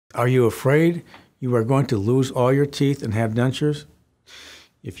Are you afraid you are going to lose all your teeth and have dentures?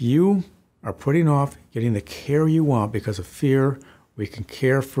 If you are putting off getting the care you want because of fear, we can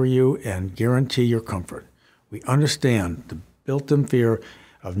care for you and guarantee your comfort. We understand the built-in fear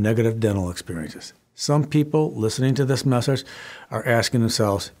of negative dental experiences. Some people listening to this message are asking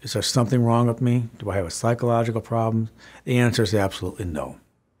themselves, is there something wrong with me? Do I have a psychological problem? The answer is absolutely no.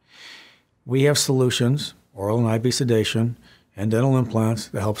 We have solutions, oral and IV sedation, and dental implants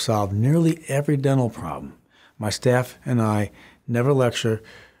that help solve nearly every dental problem. My staff and I never lecture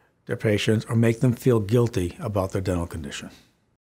their patients or make them feel guilty about their dental condition.